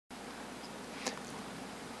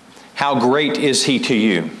How great is He to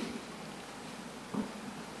you?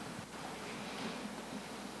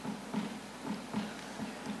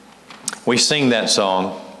 We sing that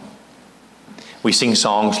song. We sing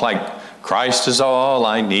songs like, Christ is all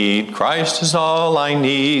I need, Christ is all I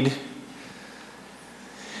need.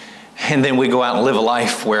 And then we go out and live a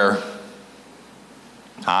life where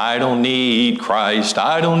I don't need Christ,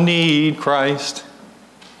 I don't need Christ.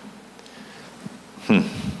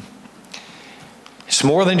 It's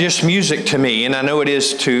more than just music to me, and I know it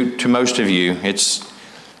is to most of you. It's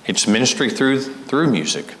ministry through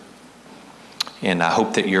music. And I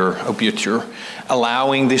hope that you're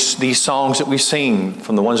allowing these songs that we sing,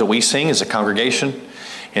 from the ones that we sing as a congregation,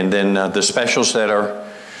 and then the specials that are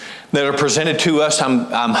presented to us.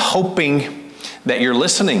 I'm hoping that you're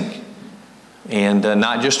listening and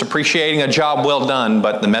not just appreciating a job well done,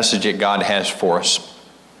 but the message that God has for us.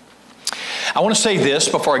 I want to say this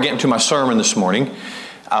before I get into my sermon this morning.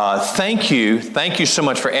 Thank you so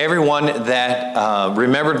much for everyone that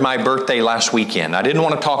remembered my birthday last weekend. I didn't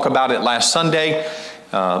want to talk about it last Sunday.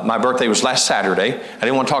 My birthday was last Saturday. I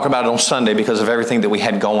didn't want to talk about it on Sunday because of everything that we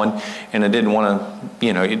had going, and I didn't want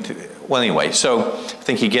to, well, anyway, so I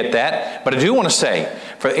think you get that. But I do want to say,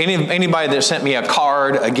 for anybody that sent me a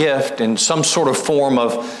card, a gift, and some sort of form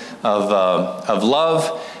of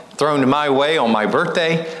love thrown my way on my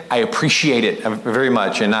birthday, I appreciate it very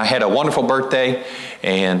much. And I had a wonderful birthday,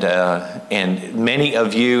 and many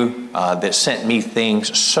of you that sent me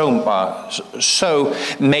things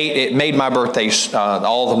made my birthday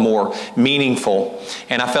all the more meaningful.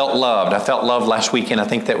 And I felt loved. I felt loved last weekend. I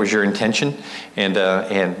think that was your intention,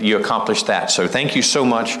 and you accomplished that. So thank you so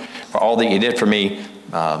much for all that you did for me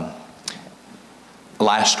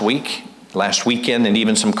last weekend, and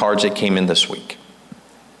even some cards that came in this week.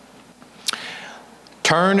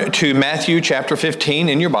 Turn to Matthew chapter 15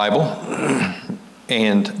 in your Bible,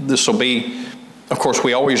 and this will be, of course,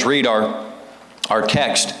 we always read our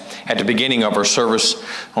text at the beginning of our service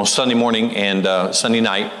on Sunday morning and Sunday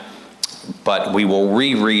night, but we will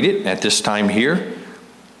reread it at this time here.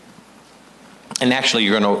 And actually,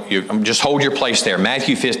 you just hold your place there.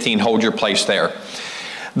 Matthew 15, hold your place there.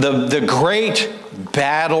 The great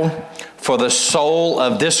battle for the soul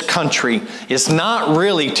of this country is not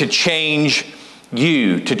really to change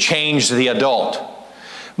you, to change the adult.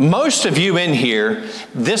 Most of you in here,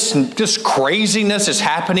 this craziness is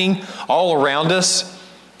happening all around us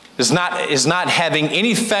is not having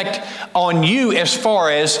any effect on you as far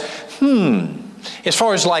as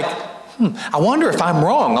like, I wonder if I'm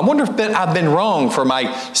wrong. I wonder if I've been wrong for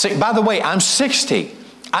my, by the way, I'm 60.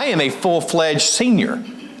 I am a full-fledged senior.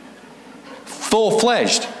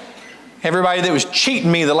 Full-fledged. Everybody that was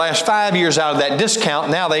cheating me the last 5 years out of that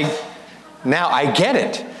discount, now I get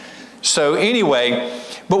it. So anyway,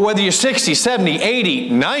 but whether you're 60, 70, 80,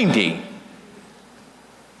 90,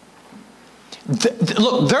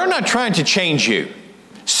 look, they're not trying to change you.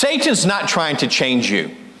 Satan's not trying to change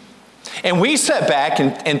you. And we sit back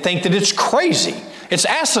and think that it's crazy. It's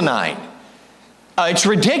asinine. It's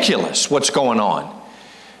ridiculous what's going on.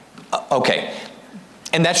 Okay,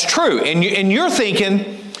 and that's true. And you're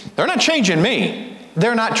thinking, they're not changing me.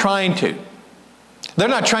 They're not trying to. They're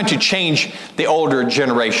not trying to change the older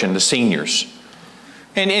generation, the seniors.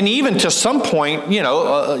 And even to some point,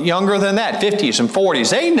 younger than that, 50s and 40s,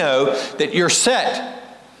 they know that you're set.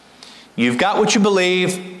 You've got what you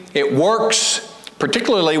believe. It works,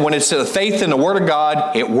 particularly when it's the faith in the Word of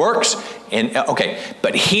God. It works. And okay,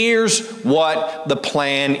 but here's what the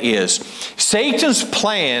plan is. Satan's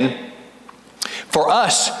plan for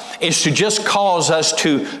us is to just cause us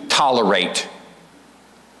to tolerate.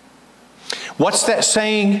 What's that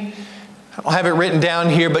saying? I don't have it written down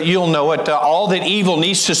here, but you'll know it. All that evil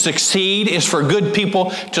needs to succeed is for good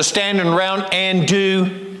people to stand around and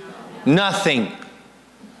do nothing.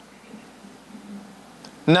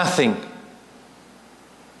 Nothing.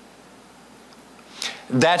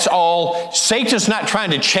 That's all. Satan's not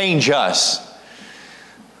trying to change us,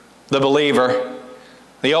 the believer,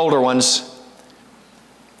 the older ones.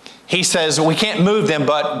 He says we can't move them,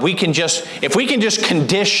 but if we can just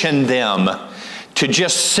condition them to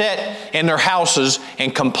just sit in their houses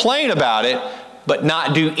and complain about it, but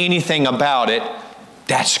not do anything about it,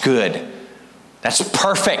 that's good. That's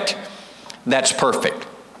perfect. That's perfect.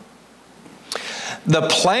 The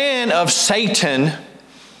plan of Satan,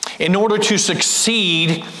 in order to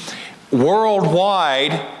succeed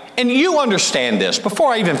worldwide, and you understand this,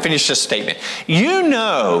 before I even finish this statement, you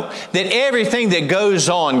know that everything that goes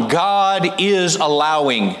on, God is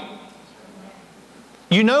allowing.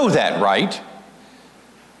 You know that, right?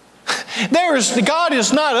 God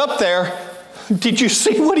is not up there. Did you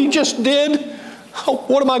see what He just did? Oh,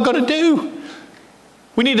 what am I going to do?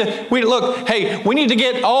 We need to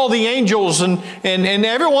get all the angels and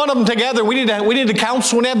every one of them together. We need to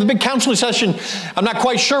counsel and have the big counseling session. I'm not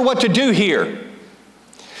quite sure what to do here.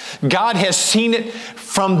 God has seen it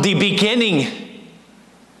from the beginning.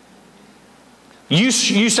 You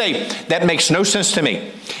say, that makes no sense to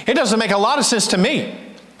me. It doesn't make a lot of sense to me.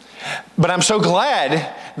 But I'm so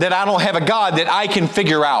glad that I don't have a God that I can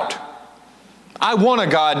figure out. I want a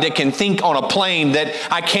God that can think on a plane that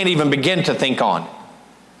I can't even begin to think on.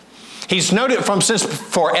 He's known it from since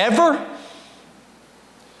forever,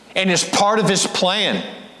 and is part of His plan.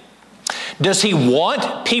 Does He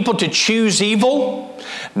want people to choose evil?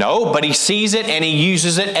 No, but He sees it and He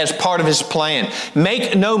uses it as part of His plan.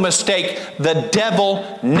 Make no mistake, the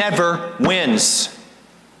devil never wins.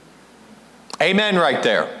 Amen right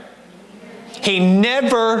there. He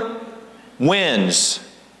never wins.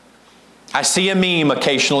 I see a meme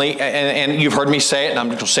occasionally, and you've heard me say it, and I'm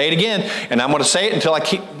going to say it again, and I'm going to say it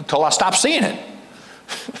until I stop seeing it.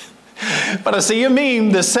 But I see a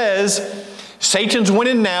meme that says, Satan's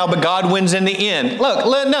winning now, but God wins in the end. Look,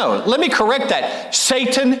 let me correct that.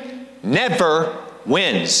 Satan never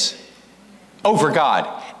wins over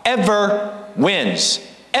God. Ever wins.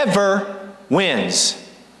 Ever wins.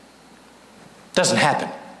 Doesn't happen.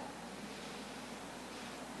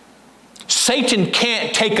 Satan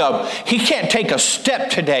can't take a step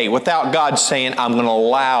today without God saying, I'm going to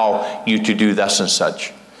allow you to do thus and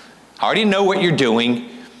such. I already know what you're doing.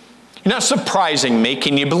 You're not surprising me.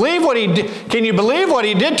 Can you believe what he did? Can you believe what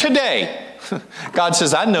he did today? God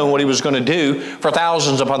says, I know what he was going to do for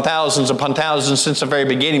thousands upon thousands upon thousands since the very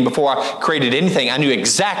beginning. Before I created anything, I knew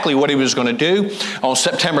exactly what he was going to do on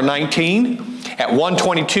September 19 at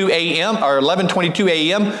 1:22 a.m. or 11:22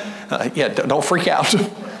 a.m. Don't freak out.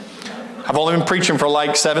 I've only been preaching for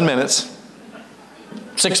like 7 minutes.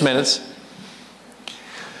 6 minutes.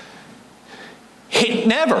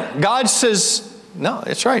 God says, no,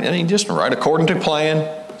 it's right. I mean, just right according to plan.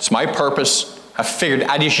 It's my purpose. I figured,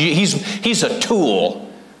 he's a tool.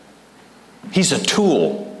 He's a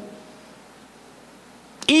tool.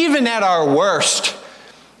 Even at our worst,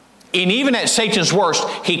 and even at Satan's worst,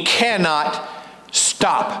 he cannot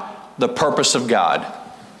stop the purpose of God.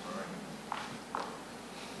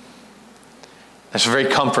 That's very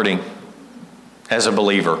comforting as a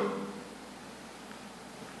believer.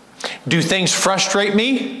 Do things frustrate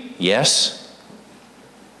me? Yes.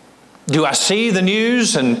 Do I see the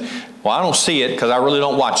news? Well, I don't see it because I really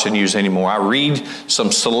don't watch the news anymore. I read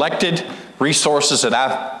some selected resources that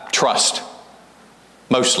I trust,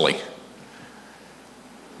 mostly.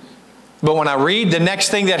 But when I read the next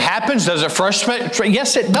thing that happens, does it frustrate?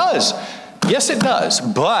 Yes, it does. Yes, it does.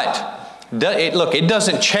 But, it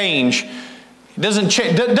doesn't change.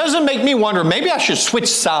 It doesn't make me wonder, maybe I should switch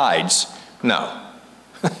sides. No.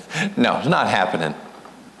 No, it's not happening.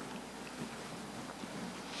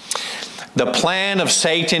 The plan of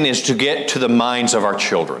Satan is to get to the minds of our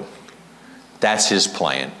children. That's his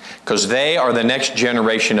plan. Because they are the next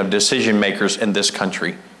generation of decision makers in this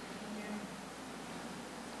country.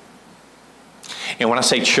 And when I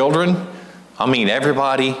say children, I mean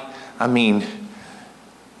everybody. I mean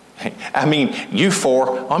you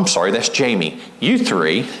four. I'm sorry, that's Jamie. You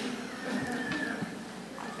three.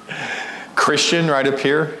 Christian right up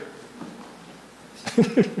here.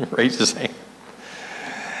 Raise his hand.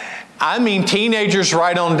 I mean teenagers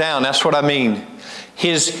right on down. That's what I mean.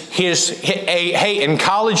 Hey, and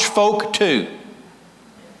college folk too.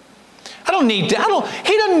 He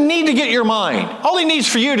doesn't need to get your mind. All he needs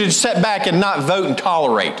for you to sit back and not vote and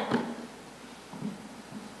tolerate.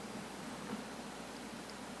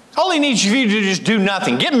 All he needs for you to just do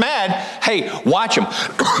nothing. Get mad. Hey, watch him.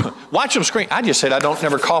 Watch him scream. I just said I don't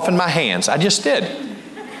never cough in my hands. I just did.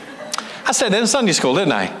 I said that in Sunday school,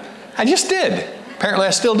 didn't I? I just did. Apparently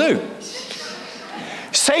I still do.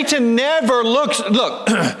 Satan never looks, look,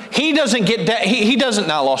 he doesn't get that, he doesn't,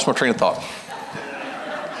 now I lost my train of thought.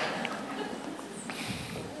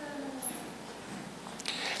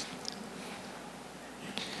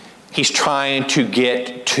 He's trying to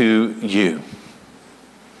get to you.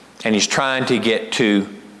 And he's trying to get to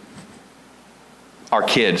our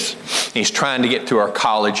kids. He's trying to get to our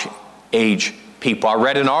college age people. I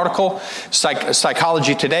read an article,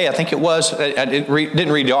 Psychology Today, I think it was. I didn't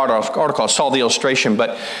read the article, I saw the illustration,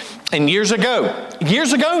 but years ago,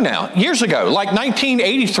 like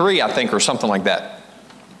 1983, I think, or something like that,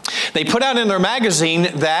 they put out in their magazine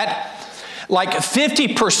that like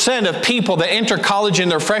 50% of people that enter college in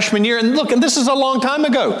their freshman year, and look, and this is a long time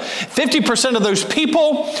ago, 50% of those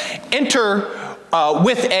people enter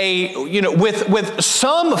with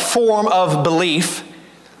some form of belief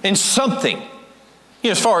in something.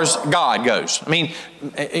 as far as God goes. I mean,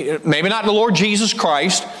 maybe not the Lord Jesus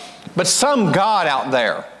Christ, but some God out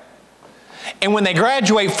there. And when they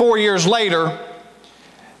graduate 4 years later,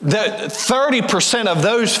 the 30% of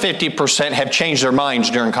those 50% have changed their minds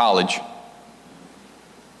during college.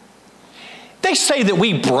 They say that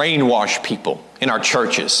we brainwash people in our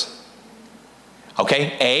churches.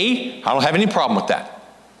 Okay, I don't have any problem with that.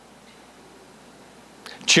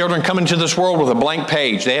 Children come into this world with a blank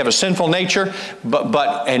page. They have a sinful nature,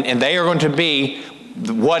 and they are going to be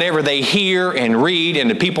whatever they hear and read and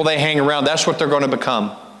the people they hang around, that's what they're going to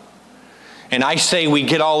become. And I say we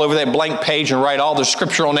get all over that blank page and write all the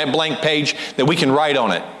scripture on that blank page that we can write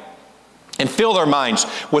on it and fill their minds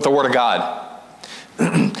with the Word of God.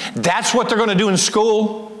 That's what they're going to do in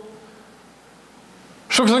school.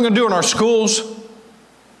 That's what they're going to do in our schools,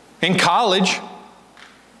 in college.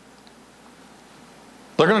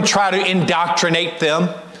 They're going to try to indoctrinate them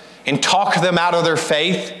and talk them out of their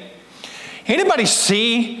faith. Anybody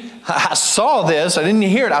see? I saw this. I didn't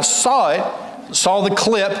hear it. I saw it. Saw the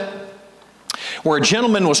clip where a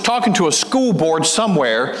gentleman was talking to a school board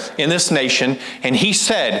somewhere in this nation, and he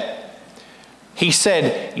said,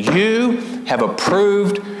 you have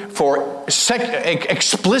approved for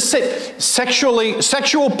explicit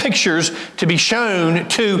sexual pictures to be shown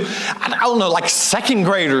to, I don't know, like second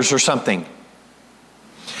graders or something.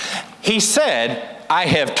 He said, I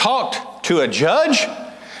have talked to a judge.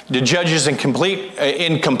 The judge is in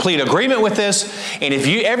complete agreement with this. And if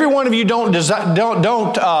every one of you don't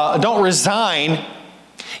resign,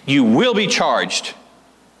 you will be charged.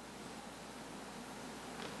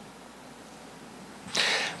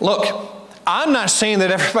 Look, I'm not saying that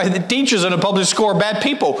everybody that teaches in a public school are bad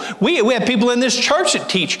people. We have people in this church that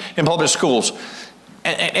teach in public schools.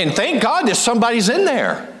 And thank God that somebody's in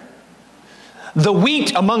there. The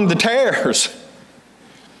wheat among the tares,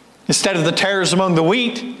 instead of the tares among the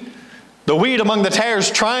wheat. The wheat among the tares,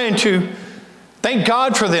 trying to thank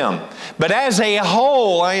God for them. But as a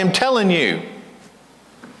whole, I am telling you,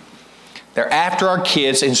 they're after our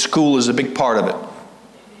kids, and school is a big part of it.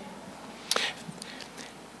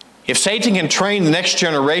 If Satan can train the next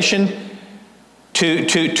generation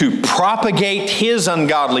to propagate his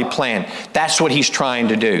ungodly plan, that's what he's trying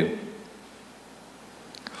to do.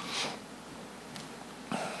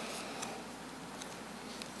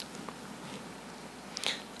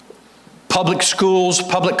 Public schools,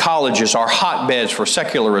 public colleges are hotbeds for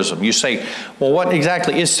secularism. You say, well, what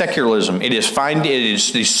exactly is secularism? It is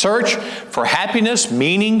the search for happiness,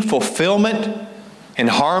 meaning, fulfillment, and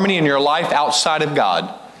harmony in your life outside of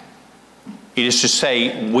God. It is to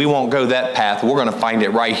say, we won't go that path. We're going to find it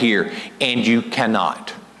right here. And you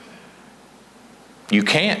cannot. You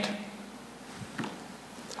can't.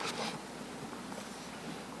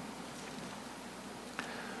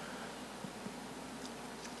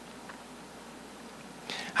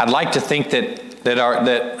 I'd like to think that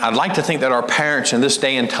our parents in this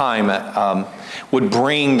day and time would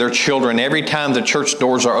bring their children every time the church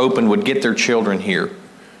doors are open. Would get their children here.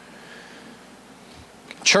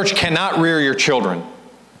 Church cannot rear your children.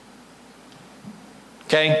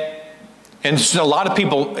 Okay, and a lot of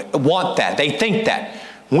people want that. They think that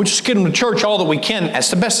we'll just get them to church all that we can. That's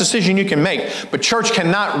the best decision you can make. But church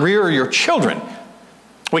cannot rear your children.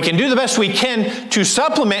 We can do the best we can to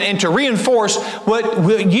supplement and to reinforce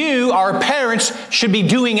what you, our parents, should be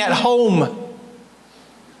doing at home.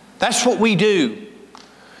 That's what we do.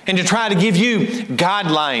 And to try to give you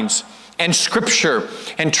guidelines and scripture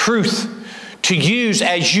and truth to use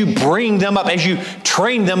as you bring them up, as you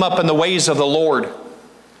train them up in the ways of the Lord.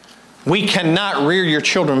 We cannot rear your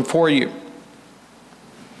children for you.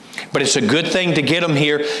 But it's a good thing to get them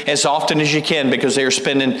here as often as you can, because they are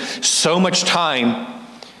spending so much time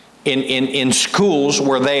in schools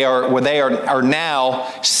where they are now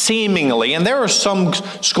seemingly, and there are some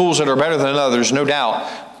schools that are better than others, no doubt,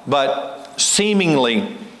 but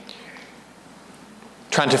seemingly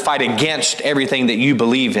trying to fight against everything that you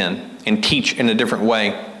believe in and teach in a different way.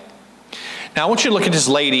 Now I want you to look at this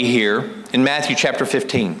lady here in Matthew chapter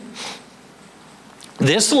 15.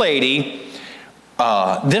 This lady,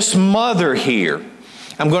 this mother here,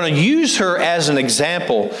 I'm going to use her as an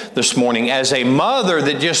example this morning, as a mother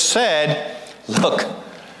that just said, look,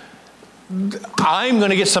 I'm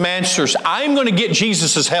going to get some answers. I'm going to get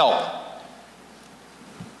Jesus' help.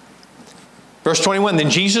 Verse 21,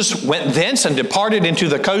 then Jesus went thence and departed into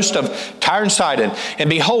the coast of Tyre and Sidon. And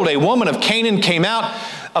behold, a woman of Canaan came out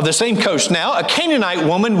of the same coast. Now, a Canaanite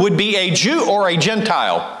woman would be a Jew or a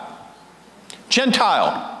Gentile.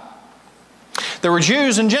 Gentile. There were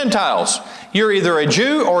Jews and Gentiles. You're either a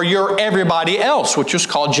Jew or you're everybody else, which is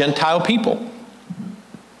called Gentile people.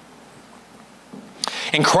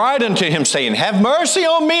 and cried unto him, saying, Have mercy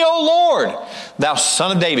on me, O Lord, thou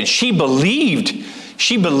Son of David. She believed.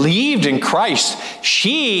 She believed in Christ.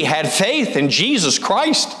 She had faith in Jesus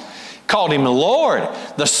Christ. Called him Lord,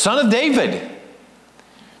 the Son of David.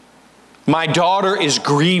 My daughter is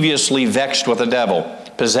grievously vexed with the devil.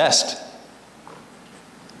 Possessed.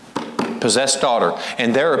 Possessed daughter.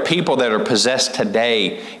 And there are people that are possessed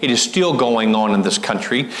today. It is still going on in this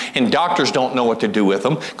country. And doctors don't know what to do with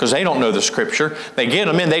them because they don't know the Scripture. They get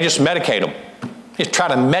them in, they just medicate them. They try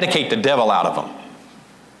to medicate the devil out of them.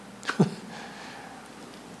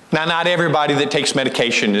 Now, not everybody that takes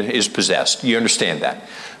medication is possessed. You understand that.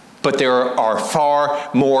 But there are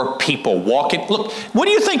far more people walking. Look, what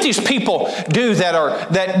do you think these people do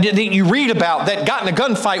that you read about that got in a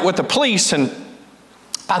gunfight with the police? And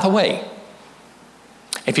by the way,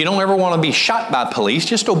 if you don't ever want to be shot by police,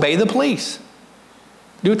 just obey the police.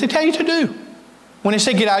 Do what they tell you to do. When they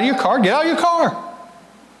say get out of your car, get out of your car.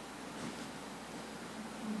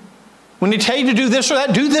 When they tell you to do this or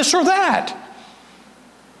that, do this or that.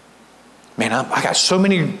 Man, I got so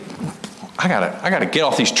many. I gotta get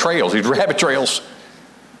off these trails, these rabbit trails.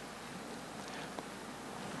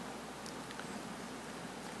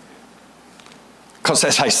 Because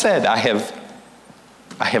as I said, I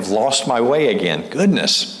have lost my way again.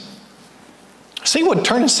 Goodness. See what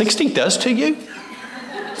turning 60 does to you?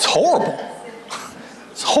 It's horrible.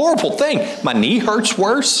 It's a horrible thing. My knee hurts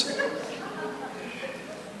worse.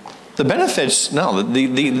 The benefits, no,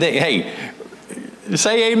 hey,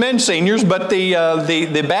 say amen, seniors, but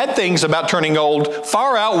the bad things about turning old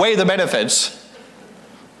far outweigh the benefits.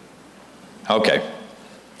 Okay,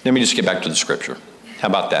 let me just get back to the Scripture. How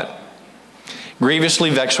about that? Grievously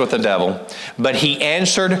vexed with the devil, but he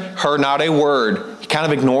answered her not a word. He kind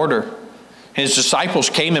of ignored her. And his disciples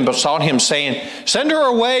came and besought him, saying, Send her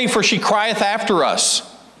away, for she crieth after us.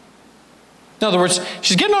 In other words,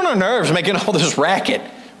 she's getting on her nerves, making all this racket.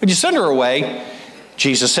 Would you send her away?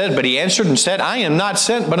 Jesus said, but he answered and said, I am not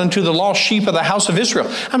sent but unto the lost sheep of the house of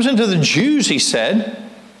Israel. I'm sent to the Jews, he said.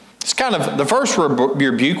 It's kind of, the first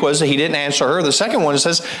rebuke was that he didn't answer her. The second one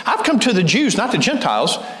says, I've come to the Jews, not the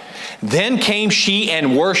Gentiles. Then came she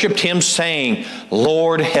and worshipped him, saying,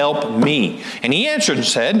 Lord, help me. And he answered and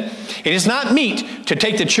said, It is not meet to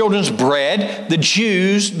take the children's bread, the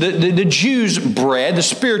Jews' bread, the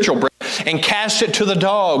spiritual bread, and cast it to the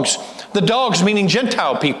dogs. The dogs meaning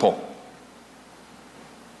Gentile people.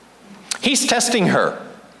 He's testing her.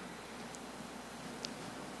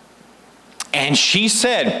 And she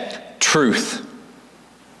said, Truth.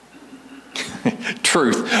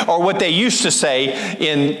 Truth. Or what they used to say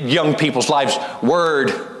in young people's lives,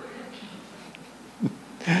 word.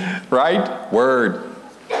 Right? Word.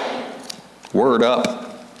 Word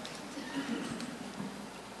up.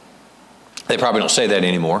 They probably don't say that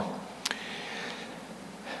anymore.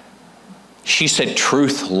 She said,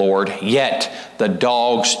 Truth, Lord, yet the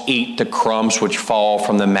dogs eat the crumbs which fall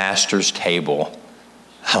from the master's table.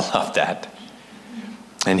 I love that.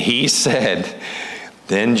 And he said,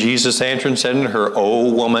 Then Jesus answered and said unto her,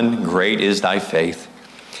 O woman, great is thy faith.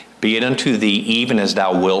 Be it unto thee even as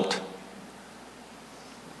thou wilt.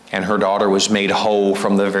 And her daughter was made whole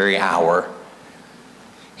from the very hour.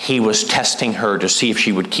 He was testing her to see if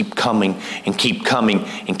she would keep coming and keep coming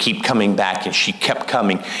and keep coming back. And she kept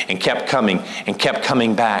coming and kept coming and kept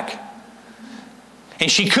coming back. And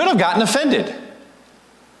she could have gotten offended.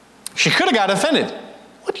 She could have gotten offended.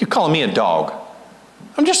 What are you calling me a dog?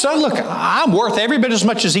 Look, I'm worth every bit as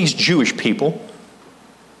much as these Jewish people.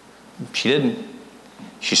 She didn't.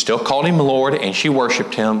 She still called him Lord, and she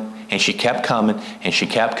worshiped him. And she kept coming, and she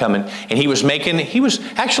kept coming. And he was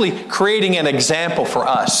actually creating an example for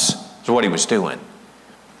us, is what he was doing.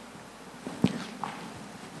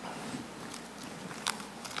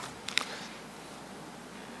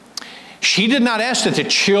 She did not ask that the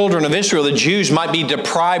children of Israel, the Jews, might be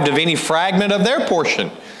deprived of any fragment of their portion.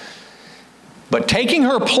 But taking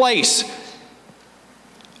her place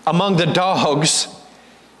among the dogs,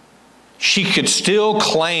 she could still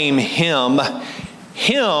claim him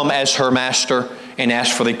as her master and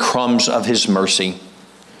ask for the crumbs of his mercy.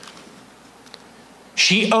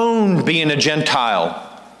 She owned being a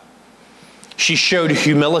Gentile. She showed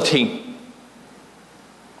humility.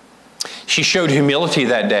 She showed humility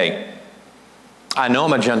that day. I know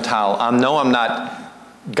I'm a Gentile. I know I'm not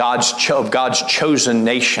God's chosen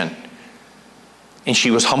nation. And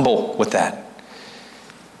she was humble with that.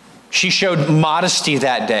 She showed modesty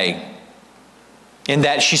that day. In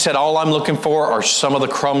that she said, all I'm looking for are some of the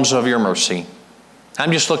crumbs of your mercy.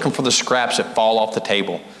 I'm just looking for the scraps that fall off the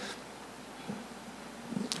table.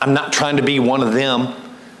 I'm not trying to be one of them.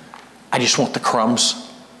 I just want the crumbs.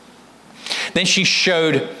 Then she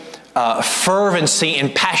showed fervency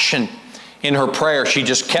and passion in her prayer. She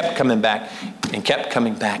just kept coming back and kept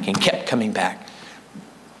coming back and kept coming back.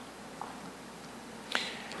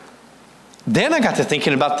 Then I got to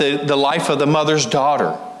thinking about the life of the mother's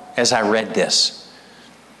daughter as I read this.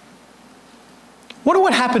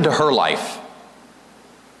 What happened to her life?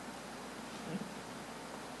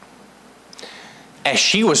 As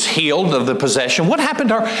she was healed of the possession, what happened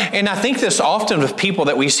to her? And I think this often with people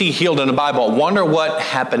that we see healed in the Bible. I wonder what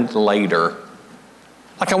happened later.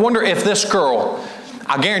 Like I wonder if this girl,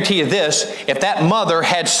 I guarantee you this, if that mother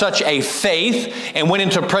had such a faith and went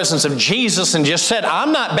into the presence of Jesus and just said,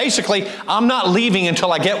 I'm not leaving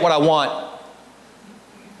until I get what I want.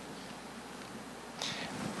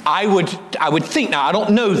 I would think, now I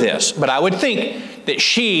don't know this, but I would think that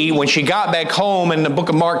she, when she got back home, and the book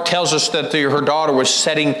of Mark tells us that her daughter was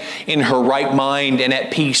sitting in her right mind and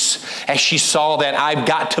at peace, as she saw that, I've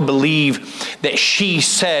got to believe that she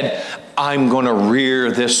said, I'm going to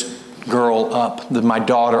rear this girl up, my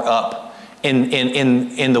daughter up,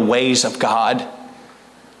 in the ways of God.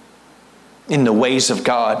 In the ways of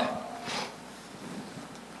God.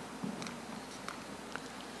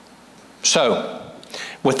 So,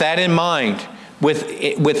 with that in mind,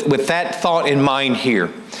 with that thought in mind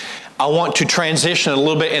here, I want to transition a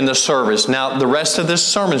little bit in the service. Now, the rest of this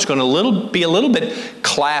sermon is going to be a little bit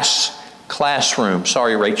classroom.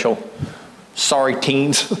 Sorry, Rachel. Sorry,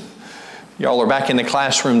 teens. Y'all are back in the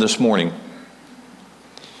classroom this morning.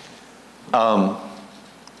 But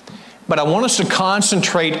I want us to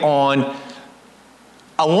concentrate on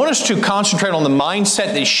the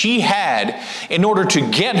mindset that she had in order to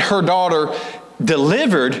get her daughter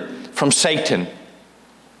delivered from Satan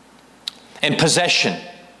and possession.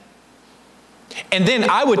 And then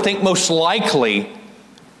I would think most likely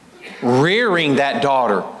rearing that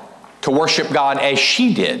daughter to worship God as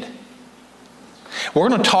she did. We're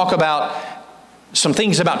going to talk about some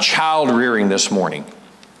things about child rearing this morning.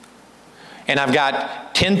 And I've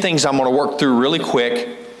got 10 things I'm going to work through really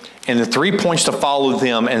quick, and the 3 points to follow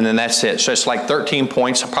them, and then that's it. So it's like 13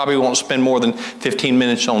 points. I probably won't spend more than 15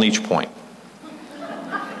 minutes on each point.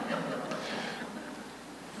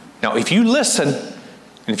 Now, if you listen,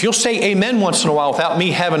 and if you'll say amen once in a while without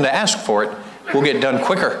me having to ask for it, we'll get done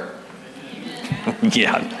quicker.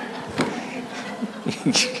 Yeah.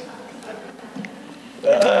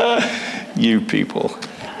 You people.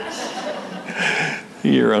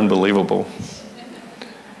 You're unbelievable.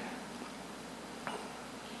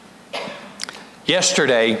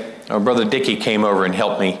 Yesterday, our brother Dickie came over and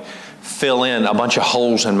helped me fill in a bunch of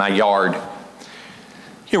holes in my yard.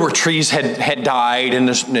 Here where trees had died and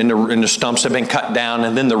the stumps had been cut down,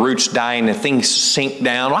 and then the roots dying and things sink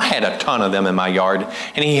down. I had a ton of them in my yard,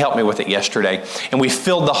 and he helped me with it yesterday. And we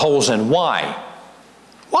filled the holes in. Why?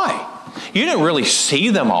 Why? You didn't really see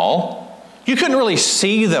them all. You couldn't really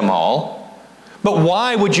see them all. But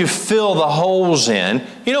why would you fill the holes in?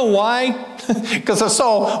 You know why? Because I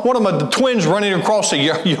saw one of the twins running across the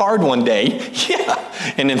yard one day.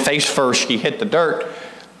 Yeah. And then face first, she hit the dirt.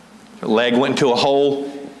 Her leg went into a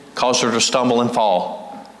hole, caused her to stumble and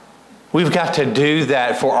fall. We've got to do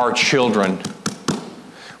that for our children.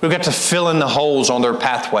 We've got to fill in the holes on their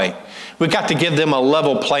pathway. We've got to give them a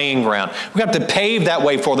level playing ground. We've got to pave that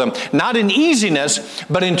way for them, not in easiness,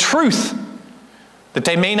 but in truth, that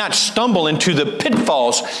they may not stumble into the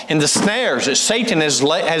pitfalls and the snares that Satan has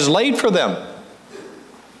laid for them.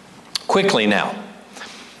 Quickly now.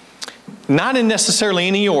 Not in necessarily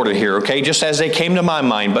any order here, okay, just as they came to my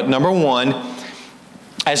mind, but number one,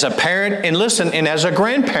 as a parent, and listen, and as a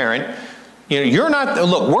grandparent, we're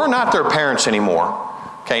not their parents anymore.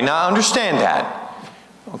 Okay, now I understand that.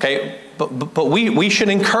 Okay, but we should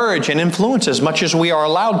encourage and influence as much as we are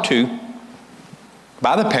allowed to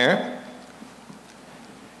by the parent.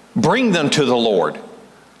 Bring them to the Lord.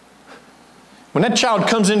 When that child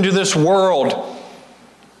comes into this world,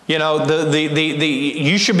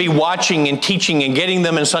 you should be watching and teaching and getting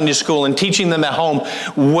them in Sunday school and teaching them at home,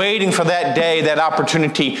 waiting for that day, that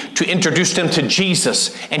opportunity to introduce them to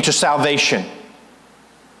Jesus and to salvation.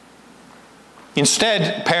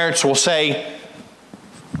 Instead, parents will say,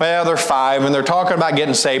 well, they're 5 and they're talking about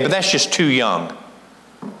getting saved, but that's just too young.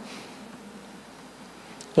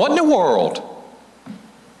 What in the world?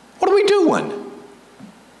 What are we doing?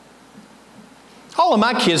 All of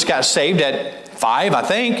my kids got saved at 5, I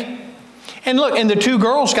think. And look, and the 2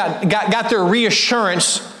 girls got their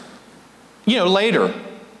reassurance, later.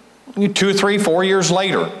 2, 3, 4 years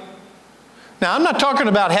later. Now, I'm not talking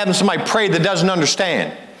about having somebody pray that doesn't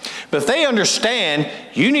understand. But if they understand,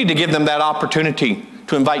 you need to give them that opportunity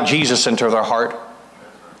to invite Jesus into their heart.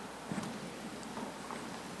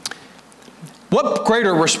 What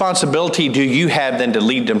greater responsibility do you have than to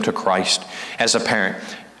lead them to Christ as a parent?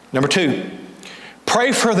 Number 2,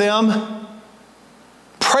 pray for them.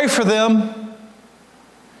 Pray for them.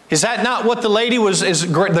 Is that not what the lady is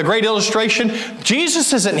the great illustration?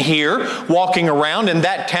 Jesus isn't here walking around in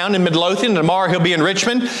that town in Midlothian. Tomorrow he'll be in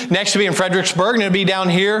Richmond. Next he'll be in Fredericksburg. And he'll be down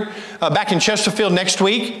here back in Chesterfield next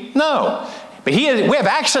week. No. But we have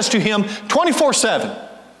access to him 24/7.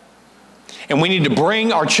 And we need to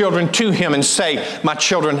bring our children to him and say, my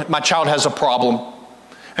child has a problem.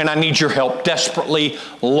 And I need your help desperately,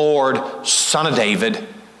 Lord, Son of David.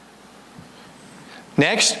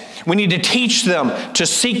 Next, we need to teach them to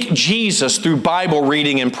seek Jesus through Bible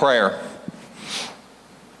reading and prayer.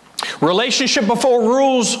 Relationship before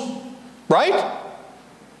rules, right?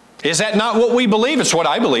 Is that not what we believe? It's what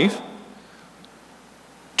I believe.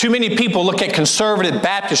 Too many people look at conservative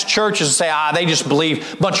Baptist churches and say, they just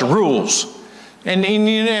believe a bunch of rules. And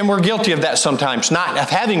we're guilty of that sometimes, not of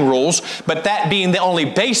having rules, but that being the only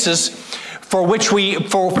basis for which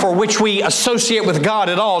we associate with God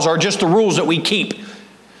at all are just the rules that we keep.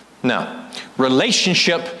 No.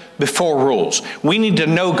 Relationship before rules. We need to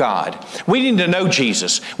know God. We need to know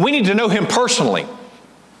Jesus. We need to know him personally.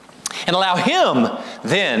 And allow him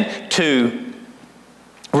then to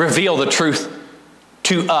reveal the truth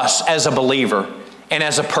to us as a believer and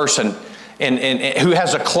as a person and who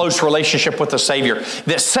has a close relationship with the Savior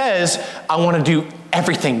that says, I want to do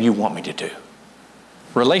everything you want me to do.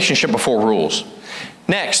 Relationship before rules.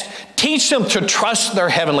 Next, teach them to trust their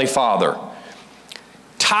Heavenly Father.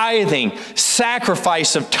 Tithing,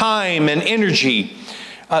 sacrifice of time and energy.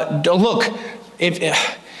 Try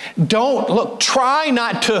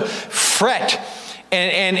not to fret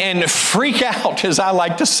and freak out, as I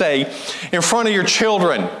like to say, in front of your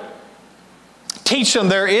children. Teach them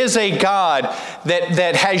there is a God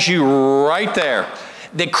that has you right there.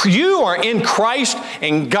 That you are in Christ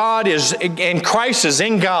and Christ is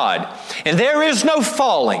in God. And there is no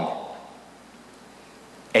falling.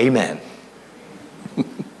 Amen.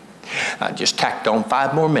 I just tacked on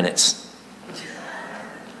 5 more minutes.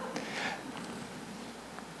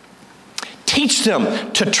 Teach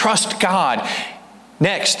them to trust God.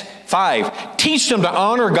 Next, 5, teach them to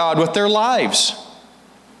honor God with their lives.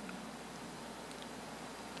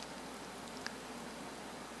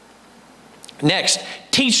 Next,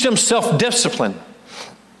 teach them self-discipline.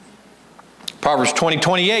 Proverbs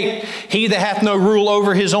 20:28, he that hath no rule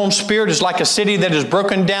over his own spirit is like a city that is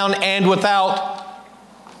broken down and without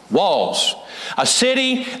walls. A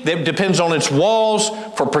city that depends on its walls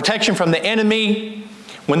for protection from the enemy.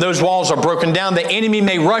 When those walls are broken down, the enemy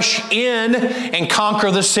may rush in and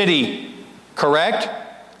conquer the city. Correct?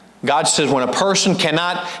 God says when a person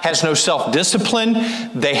has no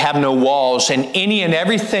self-discipline, they have no walls, and any and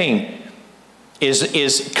everything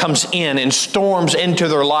comes in and storms into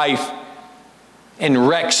their life and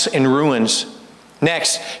wrecks and ruins.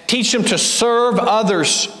 Next, teach them to serve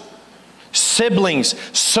others. Siblings,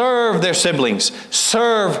 serve their siblings.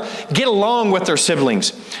 Get along with their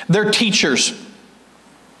siblings. Their teachers,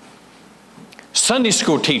 Sunday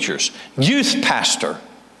school teachers, youth pastor,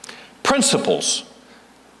 principals,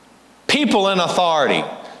 people in authority.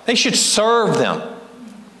 They should serve them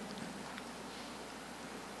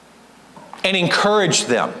and encourage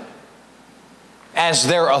them as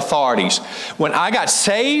their authorities. When I got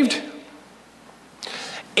saved,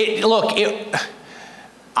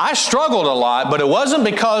 I struggled a lot, but it wasn't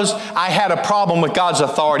because I had a problem with God's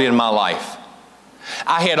authority in my life.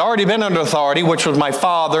 I had already been under authority, which was my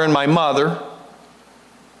father and my mother,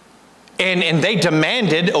 and they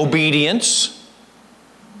demanded obedience.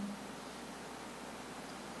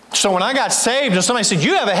 So when I got saved and somebody said,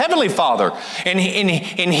 you have a heavenly Father, and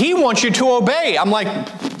he wants you to obey. I'm like,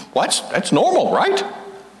 what? That's normal, right?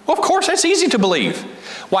 Well, of course, that's easy to believe.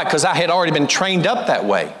 Why? Because I had already been trained up that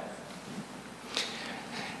way.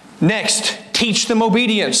 Next, teach them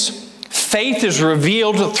obedience. Faith is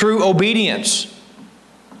revealed through obedience.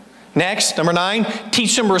 Next, number 9,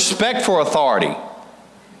 teach them respect for authority.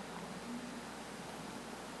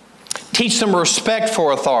 Teach them respect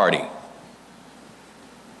for authority.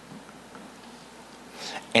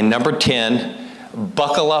 And number 10,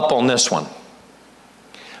 buckle up on this one.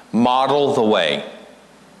 Model the way.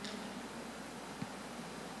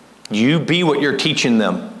 You be what you're teaching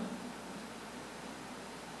them,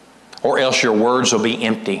 or else your words will be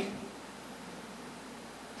empty.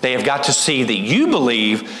 They have got to see that you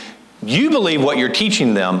believe what you're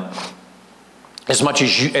teaching them as much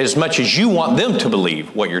as you want them to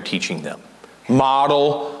believe what you're teaching them.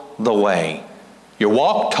 Model the way. Your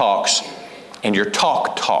walk talks and your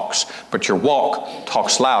talk talks, but your walk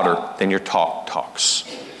talks louder than your talk talks.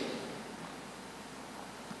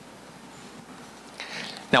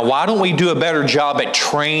 Now, why don't we do a better job at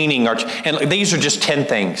training our, and these are just 10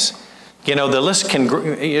 things. You know, the list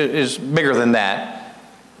is bigger than that.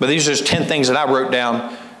 But these are just 10 things that I wrote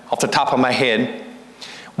down off the top of my head.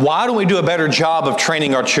 Why don't we do a better job of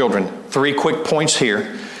training our children? 3 quick points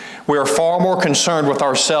here. We are far more concerned with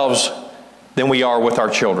ourselves than we are with our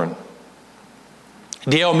children.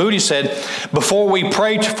 D.L. Moody said, before we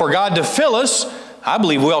pray for God to fill us, I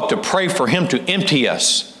believe we ought to pray for Him to empty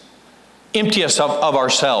us. Empty us of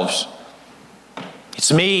ourselves.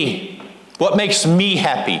 It's me. What makes me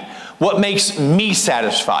happy? What makes me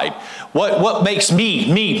satisfied? What makes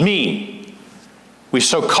me? We're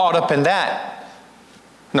so caught up in that.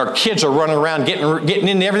 And our kids are running around getting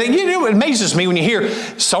into everything. You know, it amazes me when you hear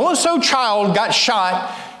so-and-so child got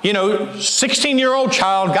shot, 16-year-old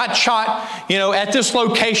child got shot, at this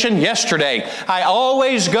location yesterday. I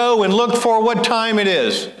always go and look for what time it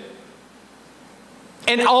is.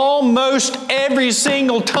 And almost every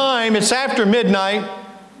single time it's after midnight.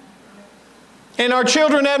 And our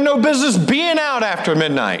children have no business being out after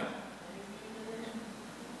midnight.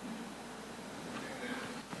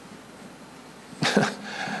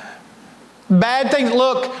 Bad things.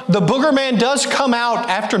 Look, the booger man does come out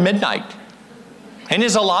after midnight. And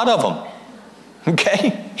there's a lot of them.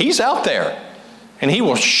 Okay? He's out there. And he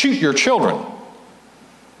will shoot your children.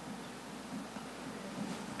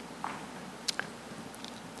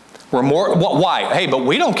 We're more, why? Hey, but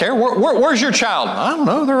we don't care. Where's your child? I don't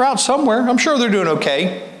know. They're out somewhere. I'm sure they're doing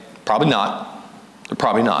okay. Probably not. They're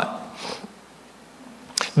probably not.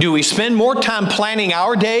 Do we spend more time planning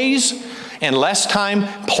our days and less time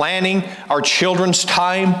planning our children's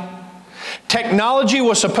time? Technology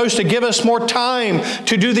was supposed to give us more time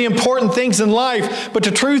to do the important things in life, but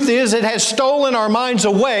the truth is it has stolen our minds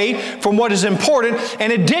away from what is important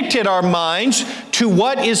and addicted our minds to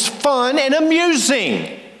what is fun and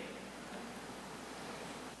amusing.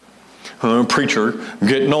 Preacher,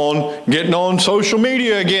 getting on social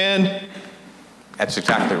media again. That's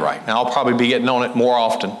exactly right. Now I'll probably be getting on it more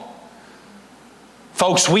often.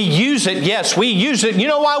 Folks, we use it. Yes, we use it. You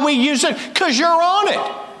know why we use it? Because you're on it.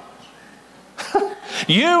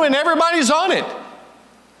 You and everybody's on it.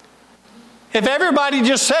 If everybody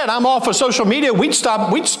just said, I'm off of social media, we'd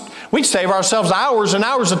save ourselves hours and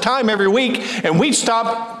hours of time every week, and we'd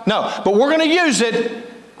stop. No, but we're going to use it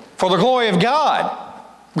for the glory of God.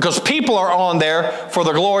 Because people are on there for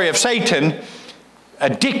the glory of Satan,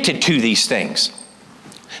 addicted to these things.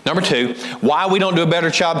 Number 2, why we don't do a better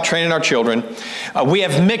job training our children. We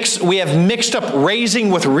have mixed up raising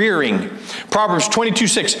with rearing. Proverbs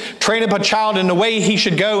 22:6, train up a child in the way he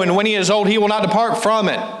should go, and when he is old, he will not depart from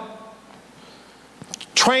it.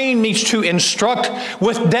 Train means to instruct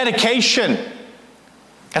with dedication.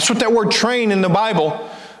 That's what that word train in the Bible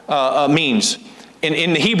means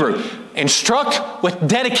in the Hebrew. Instruct with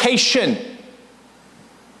dedication.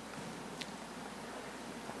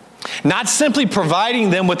 Not simply providing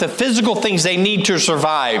them with the physical things they need to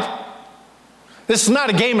survive. This is not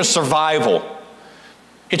a game of survival.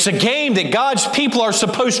 It's a game that God's people are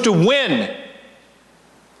supposed to win.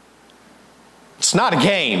 It's not a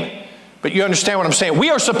game, but you understand what I'm saying. We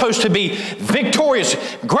are supposed to be victorious.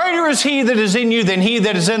 Greater is He that is in you than he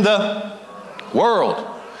that is in the world.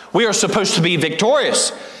 We are supposed to be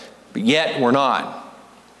victorious, but yet we're not.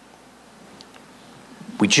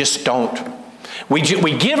 We just don't. We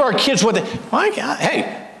give our kids what they,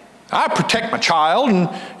 hey, I protect my child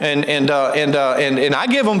and I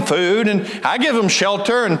give them food and I give them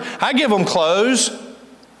shelter and I give them clothes. It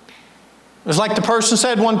was like the person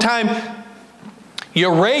said one time,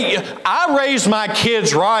 I raised my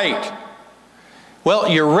kids right. Well,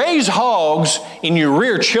 you raise hogs and you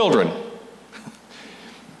rear children.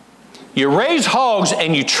 You raise hogs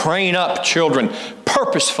and you train up children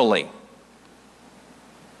purposefully.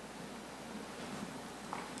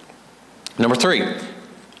 Number 3,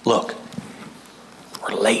 look,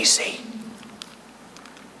 we're lazy.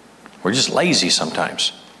 We're just lazy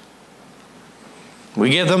sometimes. We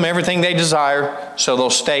give them everything they desire, so they'll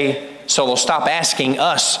stop asking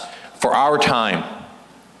us for our time.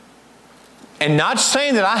 And not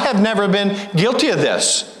saying that I have never been guilty of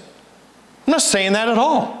this. I'm not saying that at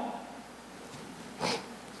all.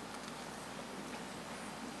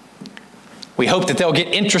 We hope that they'll get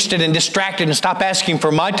interested and distracted and stop asking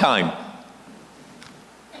for my time.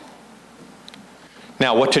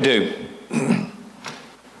 Now, what to do?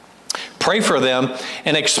 Pray for them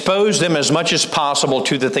and expose them as much as possible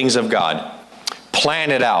to the things of God. Plan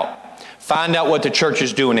it out. Find out what the church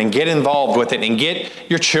is doing and get involved with it and get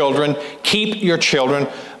your children, keep your children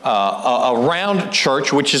around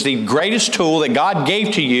church, which is the greatest tool that God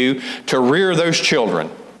gave to you to rear those children.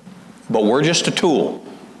 But we're just a tool.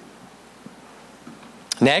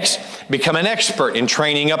 Next, become an expert in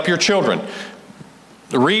training up your children.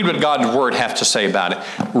 Read what God's Word has to say about it.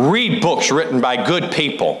 Read books written by good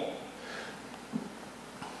people.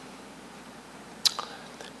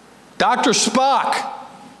 Dr. Spock,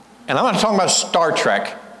 and I'm not talking about Star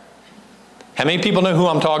Trek. How many people know who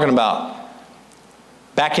I'm talking about?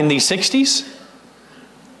 Back in the 60s,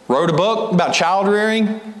 wrote a book about child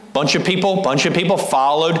rearing. Bunch of people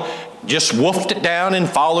followed, just woofed it down and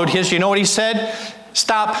followed his. You know what he said?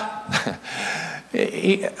 Stop.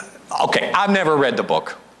 Okay, I've never read the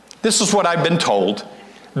book. This is what I've been told.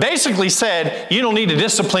 Basically said, you don't need to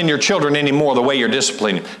discipline your children anymore the way you're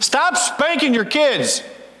disciplining them. Stop spanking your kids.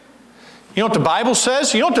 You know what the Bible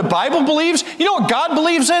says? You know what the Bible believes? You know what God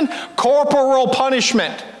believes in? Corporal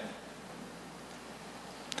punishment.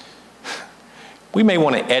 We may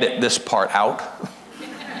want to edit this part out.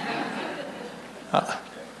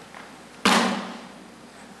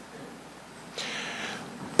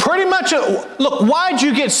 Pretty much, look, why'd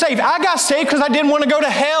you get saved? I got saved because I didn't want to go to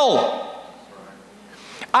hell.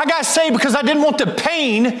 I got saved because I didn't want the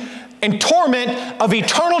pain and torment of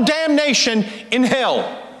eternal damnation in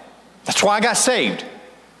hell. That's why I got saved.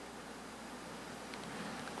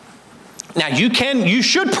 Now you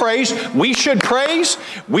should praise, we should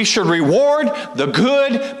reward the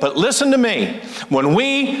good, but listen to me. When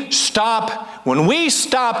we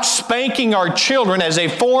stopped spanking our children as a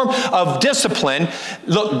form of discipline,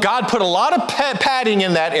 look, God put a lot of padding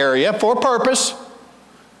in that area for a purpose.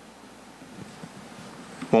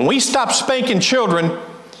 When we stopped spanking children,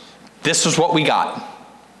 this is what we got.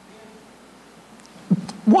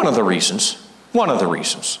 One of the reasons.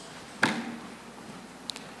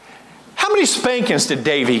 How many spankings did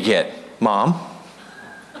Davy get, Mom?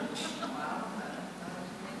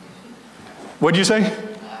 What'd you say?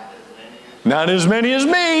 Not as many as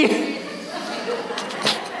me.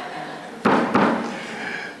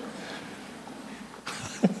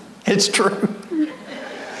 It's true.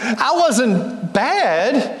 I wasn't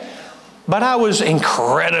bad, but I was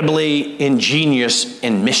incredibly ingenious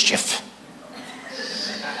in mischief.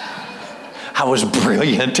 I was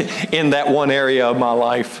brilliant in that one area of my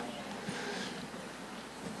life.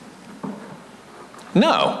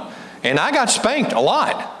 No. And I got spanked a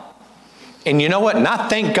lot. And you know what? And I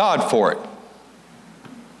thank God for it.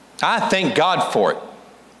 I thank God for it.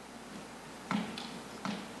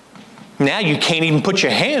 Now you can't even put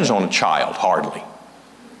your hands on a child, hardly.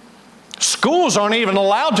 Schools aren't even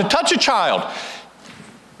allowed to touch a child.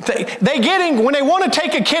 When they want to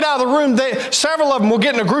take a kid out of the room, several of them will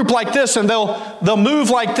get in a group like this and they'll move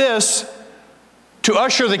like this to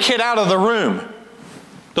usher the kid out of the room.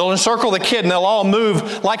 They'll encircle the kid and they'll all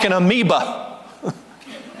move like an amoeba.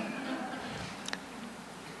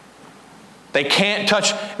 They can't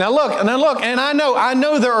touch. Now look, and I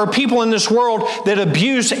know there are people in this world that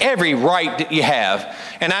abuse every right that you have.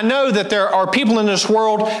 And I know that there are people in this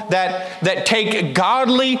world that take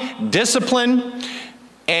godly discipline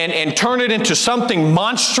and turn it into something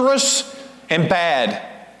monstrous and bad.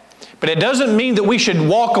 But it doesn't mean that we should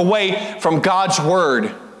walk away from God's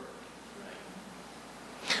Word.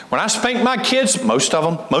 When I spanked my kids, most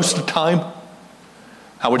of the time,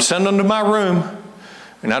 I would send them to my room.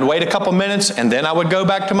 And I'd wait a couple minutes, and then I would go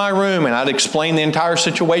back to my room, and I'd explain the entire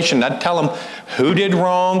situation. I'd tell them who did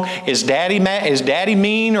wrong. Is Daddy mad? Is Daddy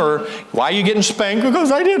mean? Or why are you getting spanked?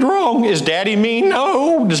 Because I did wrong. Is Daddy mean?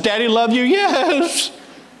 No. Does Daddy love you? Yes.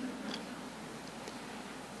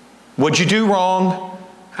 What'd you do wrong?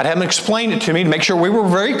 I'd have them explain it to me to make sure we were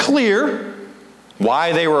very clear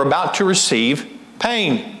why they were about to receive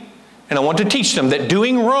pain. And I want to teach them that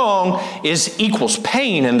doing wrong equals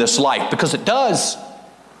pain in this life, because it does.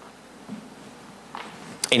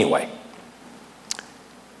 Anyway,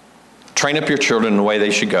 train up your children in the way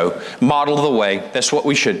they should go. Model the way. That's what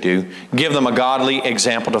we should do. Give them a godly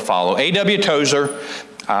example to follow. A.W. Tozer,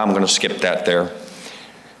 I'm going to skip that there.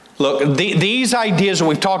 Look, these ideas that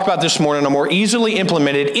we've talked about this morning are more easily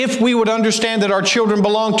implemented if we would understand that our children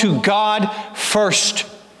belong to God first.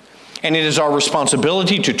 And it is our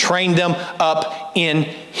responsibility to train them up in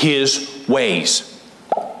His ways.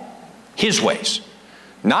 His ways.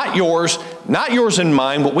 Not yours and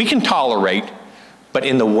mine, what we can tolerate, but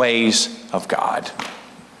in the ways of God.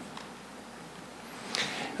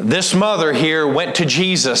 This mother here went to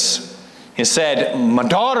Jesus and said, my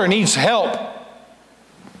daughter needs help.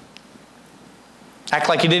 Act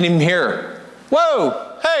like you didn't even hear her.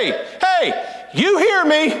 Whoa, hey, you hear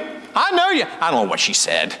me. I know you. I don't know what she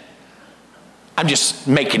said. I'm just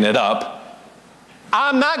making it up.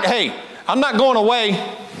 I'm not going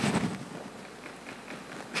away.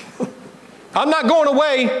 I'm not going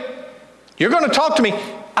away. You're going to talk to me.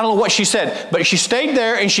 I don't know what she said, but she stayed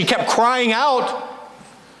there and she kept crying out.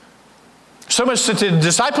 So much that the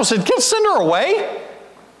disciples said, send her away.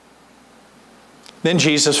 Then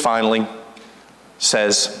Jesus finally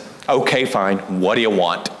says, okay, fine, what do you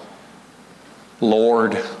want?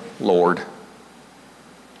 Lord, Lord,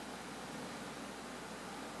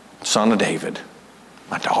 Son of David,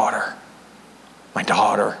 my daughter,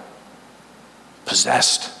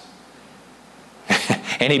 possessed.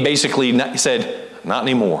 And he basically said, not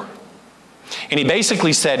anymore. And he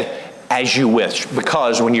basically said, as you wish.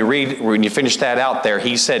 Because when you finish that out there,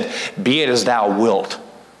 he said, be it as thou wilt.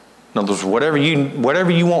 In other words, whatever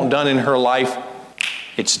you want done in her life,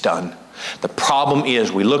 it's done. The problem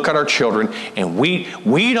is we look at our children and we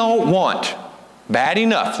don't want, bad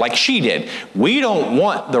enough, like she did, we don't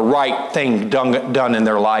want the right thing done in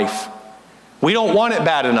their life. We don't want it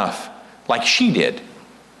bad enough, like she did.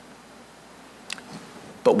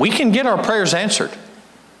 But we can get our prayers answered.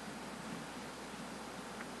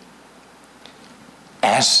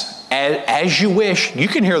 As you wish. You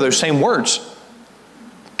can hear those same words.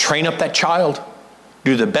 Train up that child.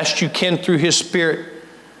 Do the best you can through His Spirit.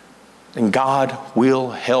 And God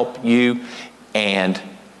will help you. And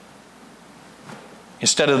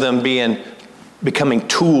instead of them becoming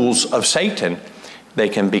tools of Satan, they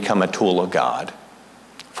can become a tool of God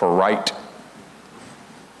for right.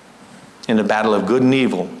 In the battle of good and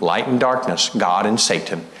evil, light and darkness, God and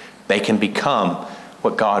Satan, they can become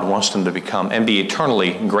what God wants them to become and be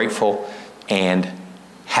eternally grateful and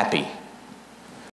happy.